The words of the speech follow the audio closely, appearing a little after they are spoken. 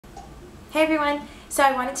Hey everyone! So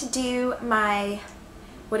I wanted to do my,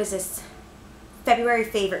 what is this, February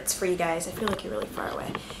favorites for you guys. I feel like you're really far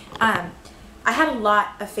away. I had a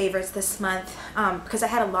lot of favorites this month because I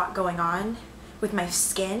had a lot going on with my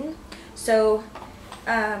skin. So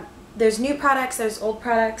there's new products, there's old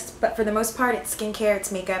products, but for the most part it's skincare,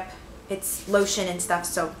 it's makeup, it's lotion and stuff.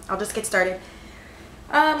 So I'll just get started.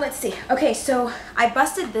 Let's see. Okay, so I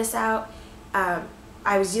busted this out.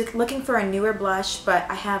 I was looking for a newer blush, but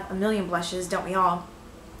I have a million blushes, don't we all?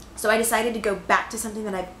 So I decided to go back to something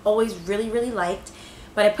that I've always really liked,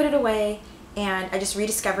 but I put it away and I just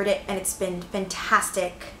rediscovered it, and it's been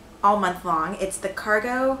fantastic all month long. It's the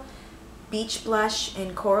Cargo Beach Blush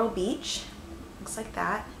in Coral Beach. Looks like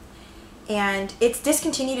that. And it's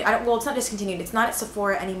discontinued. Well, it's not discontinued. It's not at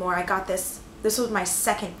Sephora anymore. I got this was my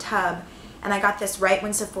second tub, and I got this right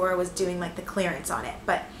when Sephora was doing like the clearance on it.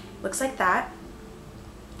 But looks like that.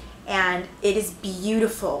 And it is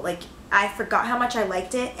beautiful. Like, I forgot how much I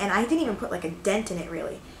liked it, and I didn't even put like a dent in it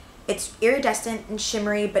really. It's iridescent and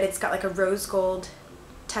shimmery, but it's got like a rose gold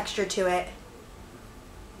texture to it.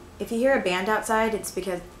 If you hear a band outside, it's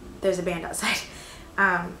because there's a band outside.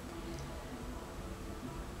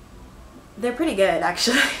 They're pretty good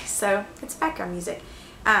actually, so it's background music.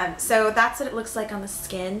 So that's what it looks like on the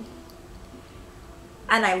skin.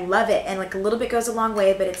 And I love it, and like a little bit goes a long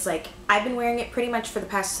way, but it's like I've been wearing it pretty much for the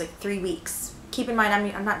past like 3 weeks. Keep in mind,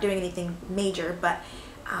 I'm not doing anything major, but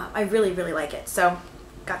I really like it. So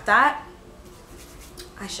got that.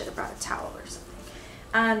 I should have brought a towel or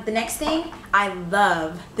something. The next thing I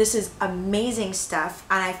love, this is amazing stuff,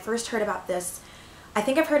 and I first heard about this, I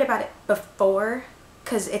think I've heard about it before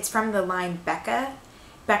because it's from the line Becca.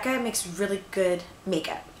 Becca makes really good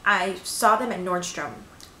makeup. I saw them at Nordstrom,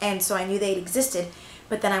 and so I knew they'd existed.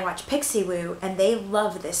 But then I watched Pixie Woo, and they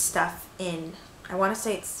love this stuff in, I want to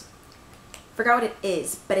say it's, I forgot what it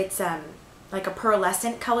is, but it's like a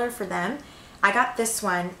pearlescent color for them. I got this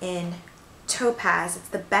one in Topaz. It's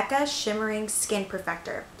the Becca Shimmering Skin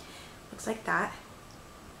Perfector. Looks like that.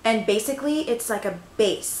 And basically, it's like a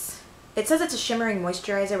base. It says it's a shimmering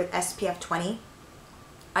moisturizer with SPF 20.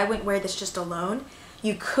 I wouldn't wear this just alone.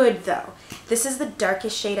 You could though. This is the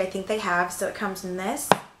darkest shade I think they have, so it comes in this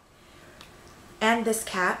and this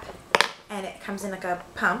cap, and it comes in like a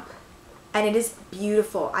pump, and it is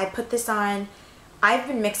beautiful. I put this on, I've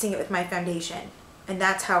been mixing it with my foundation, and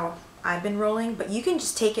that's how I've been rolling, but you can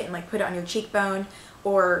just take it and like put it on your cheekbone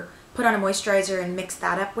or put on a moisturizer and mix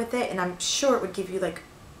that up with it, and I'm sure it would give you like,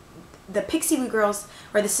 the Pixie Woo girls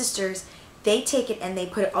or the sisters, they take it and they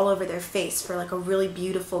put it all over their face for like a really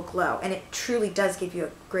beautiful glow, and it truly does give you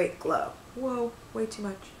a great glow. Whoa, way too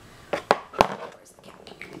much. Where's the cap?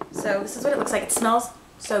 So this is what it looks like. It smells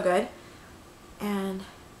so good, and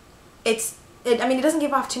I mean, it doesn't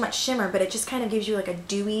give off too much shimmer, but it just kind of gives you like a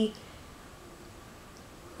dewy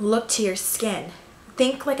look to your skin.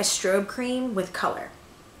 Think like a strobe cream with color.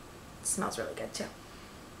 It smells really good too.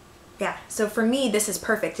 Yeah, so for me, this is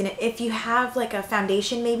perfect. And if you have like a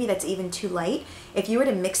foundation maybe that's even too light, if you were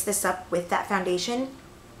to mix this up with that foundation,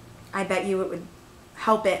 I bet you it would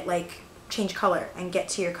help it like change color and get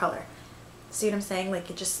to your color. See what I'm saying? Like,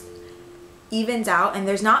 it just evens out, and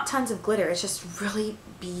there's not tons of glitter. It's just really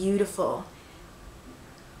beautiful.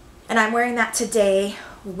 And I'm wearing that today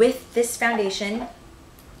with this foundation.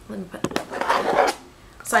 Let me put it.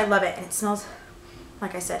 So I love it, and it smells,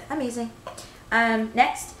 like I said, amazing.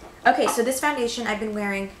 Next. Okay, so this foundation I've been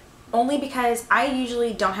wearing only because I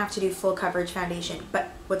usually don't have to do full coverage foundation, but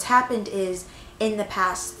what's happened is in the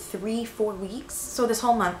past 3-4 weeks, so this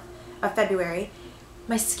whole month of February,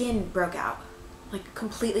 my skin broke out, like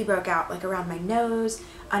completely broke out, like around my nose,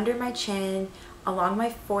 under my chin, along my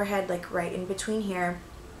forehead, like right in between here.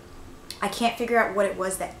 I can't figure out what it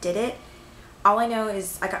was that did it. All I know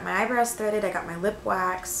is I got my eyebrows threaded, I got my lip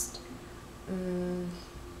waxed. I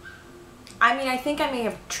mean, I think I may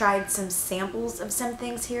have tried some samples of some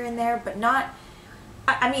things here and there, but not,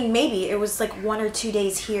 I mean, maybe it was like 1 or 2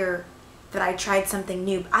 days here that I tried something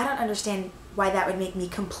new. But I don't understand why that would make me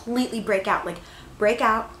completely break out. Like, break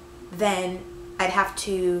out, then I'd have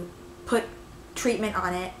to put treatment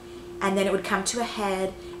on it, and then it would come to a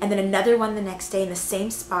head, and then another one the next day in the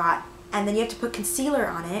same spot, and then you have to put concealer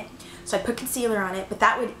on it. So I put concealer on it, but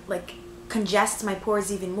that would like congest my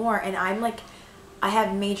pores even more, and I'm like, I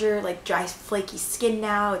have major like dry flaky skin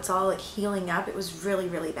now. It's all like healing up. It was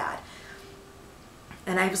really bad.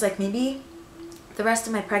 And I was like, maybe the rest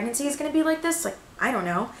of my pregnancy is going to be like this. Like, I don't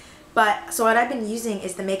know. But so what I've been using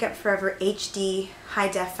is the Makeup Forever HD High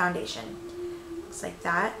Def Foundation. Looks like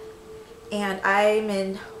that. And I'm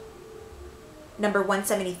in number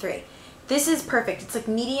 173. This is perfect. It's like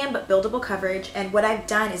medium but buildable coverage, and what I've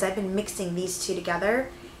done is I've been mixing these two together,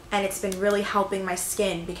 and it's been really helping my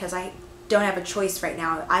skin because I don't have a choice right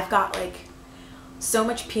now. I've got like so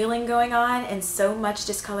much peeling going on and so much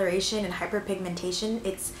discoloration and hyperpigmentation.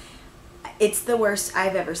 It's the worst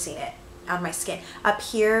I've ever seen it on my skin. Up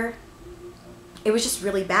here, it was just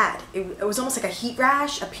really bad. It was almost like a heat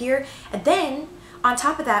rash up here. And then on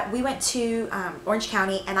top of that, we went to Orange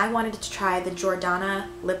County, and I wanted to try the Jordana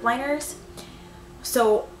lip liners.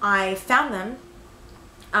 So I found them.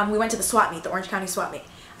 We went to the swap meet, the Orange County swap meet.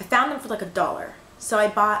 I found them for like $1. So I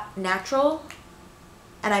bought natural,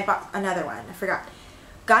 and I bought another one. I forgot.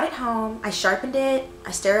 Got it home. I sharpened it.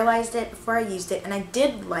 I sterilized it before I used it, and I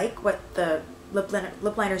did like what the lip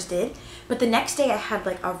liners did. But the next day I had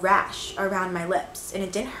like a rash around my lips, and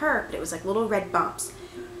it didn't hurt, but it was like little red bumps.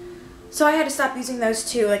 So I had to stop using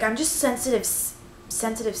those too. Like, I'm just sensitive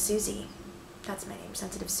Susie. That's my name,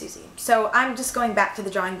 Sensitive Susie. So I'm just going back to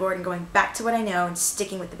the drawing board and going back to what I know and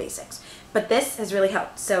sticking with the basics. But this has really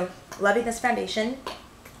helped. So loving this foundation.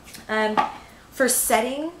 For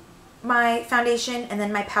setting my foundation and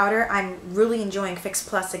then my powder, I'm really enjoying Fix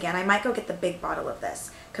Plus again. I might go get the big bottle of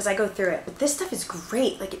this because I go through it. But this stuff is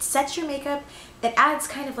great. Like, it sets your makeup. It adds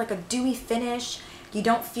kind of like a dewy finish. You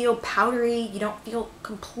don't feel powdery. You don't feel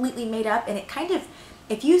completely made up. And it kind of,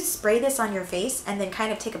 if you spray this on your face and then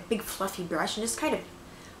kind of take a big fluffy brush and just kind of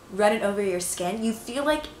run it over your skin, you feel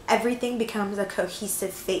like everything becomes a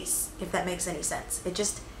cohesive face, if that makes any sense. It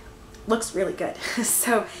just looks really good.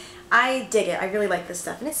 So I dig it. I really like this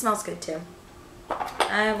stuff, and it smells good too.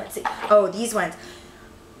 Let's see. Oh, these ones.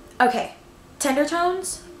 Okay, Tender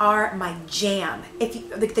Tones are my jam. If you,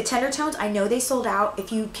 the Tender Tones, I know they sold out.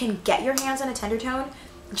 If you can get your hands on a Tender Tone,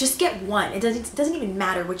 just get one. It doesn't even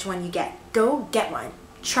matter which one you get. Go get one.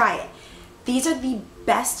 Try it. These are the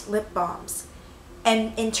best lip balms.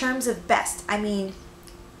 And in terms of best, I mean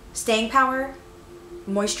staying power,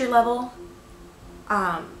 moisture level,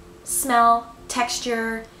 smell,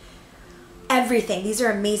 texture, everything. These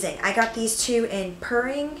are amazing. I got these two in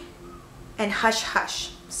Purring and Hush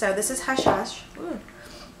Hush. So this is Hush Hush. Ooh.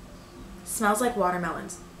 Smells like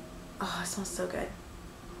watermelons. Oh, it smells so good.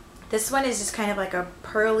 This one is just kind of like a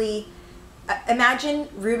pearly, imagine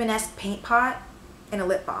Rubenesque paint pot in a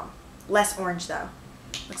lip balm. Less orange though.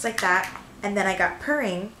 Looks like that. And then I got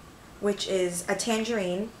Purring, which is a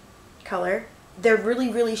tangerine color. They're really,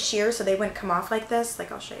 really sheer, so they wouldn't come off like this.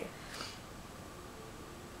 Like, I'll show you.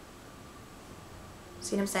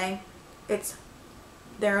 See what I'm saying?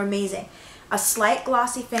 They're amazing. A slight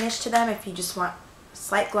glossy finish to them if you just want a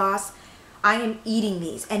slight gloss. I am eating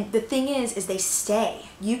these. And the thing is they stay.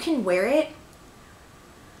 You can wear it.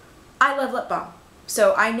 I love lip balm.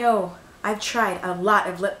 So I know I've tried a lot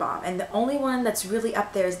of lip balm, and the only one that's really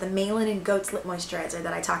up there is the Malin and Goats Lip Moisturizer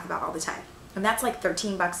that I talk about all the time. And that's like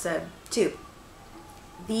 13 bucks a tube.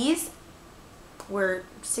 These were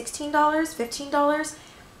 $16, $15.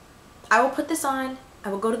 I will put this on. I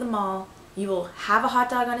will go to the mall. You will have a hot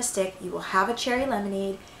dog on a stick. You will have a cherry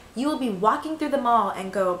lemonade. You will be walking through the mall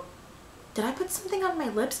and go, did I put something on my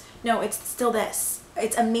lips? No, it's still this.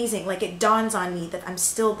 It's amazing. Like, it dawns on me that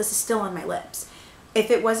this is still on my lips. If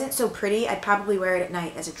it wasn't so pretty, I'd probably wear it at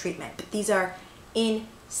night as a treatment. But these are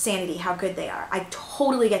insanity how good they are. I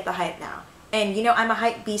totally get the hype now. And you know, I'm a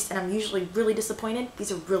hype beast and I'm usually really disappointed.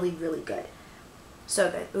 These are really, really good. So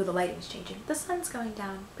good. Ooh, the lighting's changing. The sun's going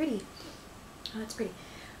down. Pretty. Oh, that's pretty.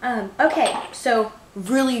 Okay, so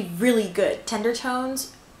really, really good. Tender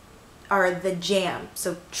Tones are the jam.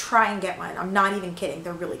 So try and get one. I'm not even kidding.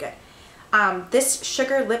 They're really good. This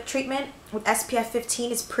sugar lip treatment with SPF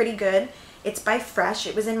 15 is pretty good. It's by Fresh.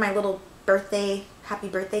 It was in my little happy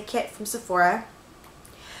birthday kit from Sephora.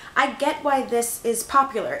 I get why this is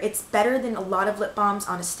popular. It's better than a lot of lip balms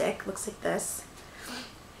on a stick. Looks like this.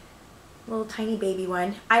 Little tiny baby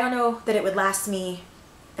one. I don't know that it would last me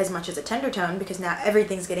as much as a Tender Tone because now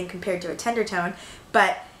everything's getting compared to a Tender Tone,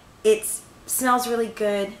 but it smells really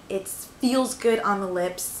good. It feels good on the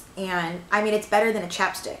lips, and I mean, it's better than a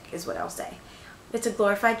chapstick is what I'll say. It's a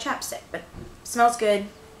glorified chapstick, but smells good.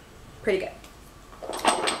 Pretty good.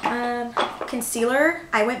 Concealer,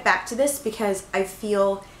 I went back to this because I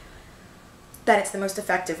feel that it's the most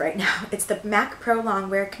effective right now. It's the MAC Pro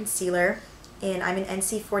Longwear Concealer, and I'm in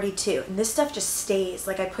NC42, and this stuff just stays.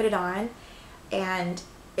 Like, I put it on, and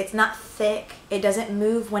it's not thick. It doesn't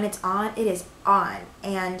move when it's on. It is on,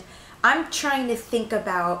 and I'm trying to think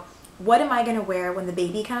about what am I going to wear when the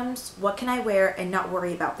baby comes? What can I wear and not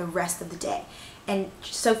worry about the rest of the day? And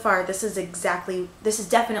so far, this is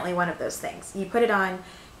definitely one of those things. You put it on,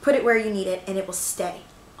 put it where you need it, and it will stay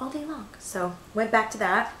all day long. So went back to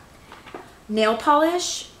that. Nail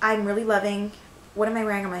polish, I'm really loving. What am I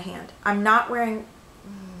wearing on my hand? I'm not wearing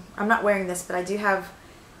this, but I do have,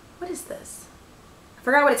 what is this? I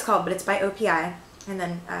forgot what it's called, but it's by OPI, and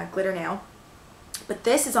then Glitter Nail. But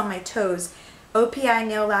this is on my toes. OPI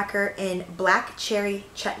nail lacquer in Black Cherry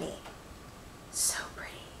Chutney. So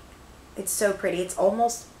pretty. It's so pretty. It's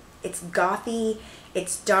gothy,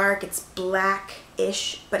 it's dark, it's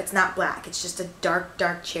black-ish, but it's not black. It's just a dark,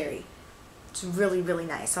 dark cherry. It's really, really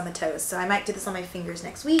nice on the toes. So I might do this on my fingers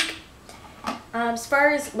next week. As far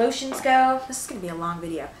as lotions go, this is going to be a long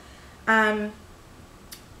video.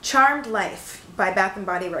 Charmed Life by Bath &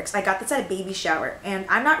 Body Works. I got this at a baby shower, and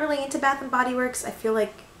I'm not really into Bath & Body Works. I feel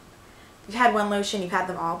like if you've had one lotion, you've had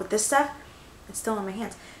them all, but this stuff, it's still on my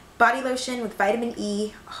hands. Body lotion with vitamin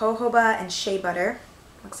E, jojoba, and shea butter.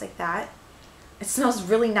 Looks like that. It smells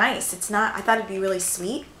really nice. It's not, I thought it'd be really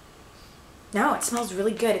sweet. No, it smells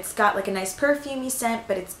really good. It's got like a nice perfumey scent,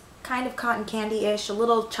 but it's kind of cotton candy-ish, a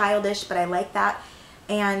little childish, but I like that.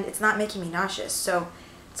 And it's not making me nauseous. So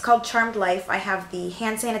it's called Charmed Life. I have the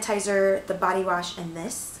hand sanitizer, the body wash, and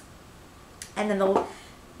this. And then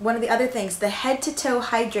one of the other things, the Head to Toe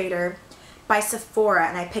Hydrator by Sephora,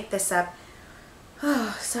 and I picked this up.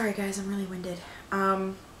 Oh, sorry guys, I'm really winded.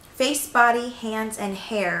 Face, body, hands, and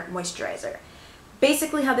hair moisturizer.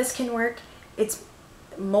 Basically how this can work, it's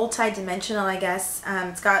multi-dimensional, I guess.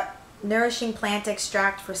 It's got nourishing plant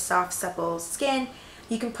extract for soft, supple skin.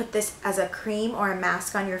 You can put this as a cream or a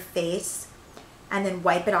mask on your face and then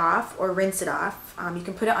wipe it off or rinse it off. You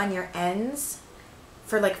can put it on your ends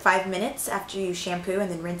for like 5 minutes after you shampoo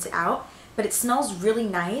and then rinse it out. But it smells really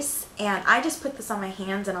nice, and I just put this on my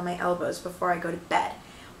hands and on my elbows before I go to bed.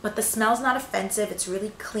 But the smell's not offensive. It's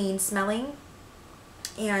really clean smelling,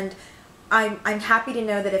 and I'm happy to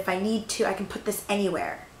know that if I need to, I can put this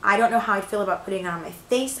anywhere. I don't know how I feel about putting it on my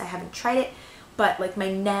face. I haven't tried it, but like my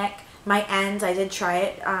neck, my ends, I did try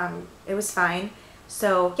it. It was fine.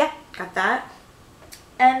 So yeah, got that.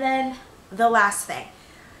 And then the last thing.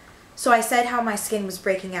 So I said how my skin was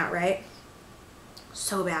breaking out, right?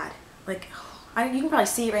 So bad. Like, you can probably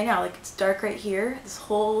see it right now. Like, it's dark right here. This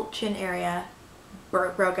whole chin area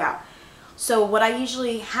broke out. So what I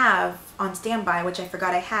usually have on standby, which I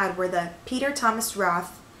forgot I had, were the Peter Thomas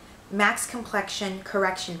Roth Max Complexion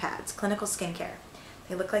Correction Pads, clinical skincare.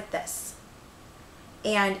 They look like this.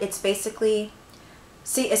 And it's basically,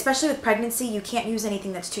 see, especially with pregnancy, you can't use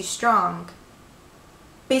anything that's too strong.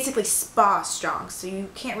 Basically spa strong. So you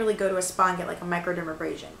can't really go to a spa and get like a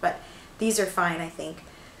microdermabrasion. But these are fine, I think.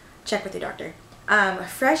 Check with your doctor.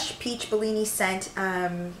 Fresh Peach Bellini scent.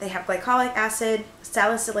 They have glycolic acid,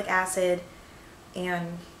 salicylic acid,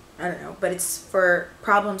 and I don't know, but it's for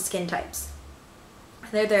problem skin types.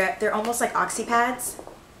 They're almost like oxy pads.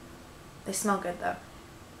 They smell good though.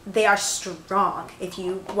 They are strong. If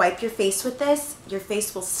you wipe your face with this, your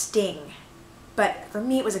face will sting. But for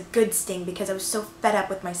me, it was a good sting because I was so fed up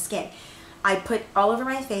with my skin. I put all over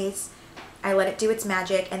my face, I let it do its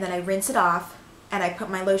magic, and then I rinse it off, and I put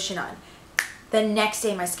my lotion on. The next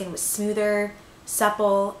day my skin was smoother,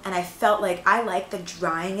 supple, and I felt like I like the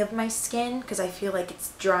drying of my skin because I feel like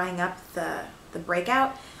it's drying up the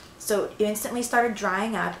breakout. So it instantly started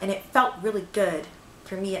drying up, and it felt really good,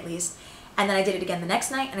 for me at least. And then I did it again the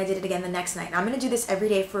next night, and I did it again the next night. And I'm going to do this every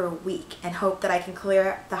day for a week and hope that I can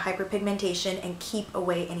clear the hyperpigmentation and keep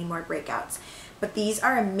away any more breakouts. But these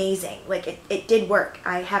are amazing. Like, it did work.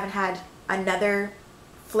 I haven't had another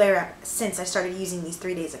flare-up since I started using these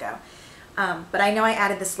 3 days ago. But I know I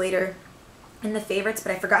added this later in the favorites,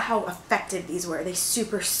 but I forgot how effective these were. They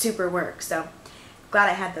super, super work. So glad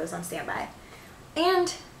I had those on standby.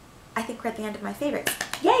 And I think we're at the end of my favorites.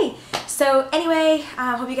 Yay! So anyway,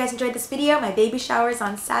 hope you guys enjoyed this video. My baby shower is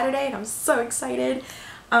on Saturday, and I'm so excited.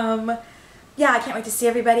 Yeah, I can't wait to see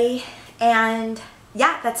everybody. And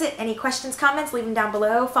yeah, that's it. Any questions, comments, leave them down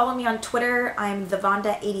below. Follow me on Twitter. I'm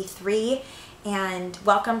TheVonda83. And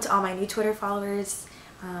welcome to all my new Twitter followers.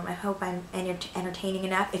 I hope I'm entertaining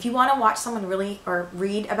enough. If you want to watch someone really, or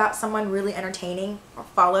read about someone really entertaining, or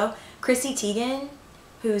follow Chrissy Teigen,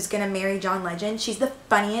 who's gonna marry John Legend. She's the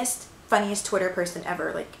funniest Twitter person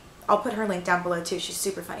ever. Like, I'll put her link down below too. She's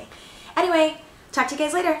super funny. Anyway, talk to you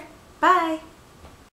guys later. Bye.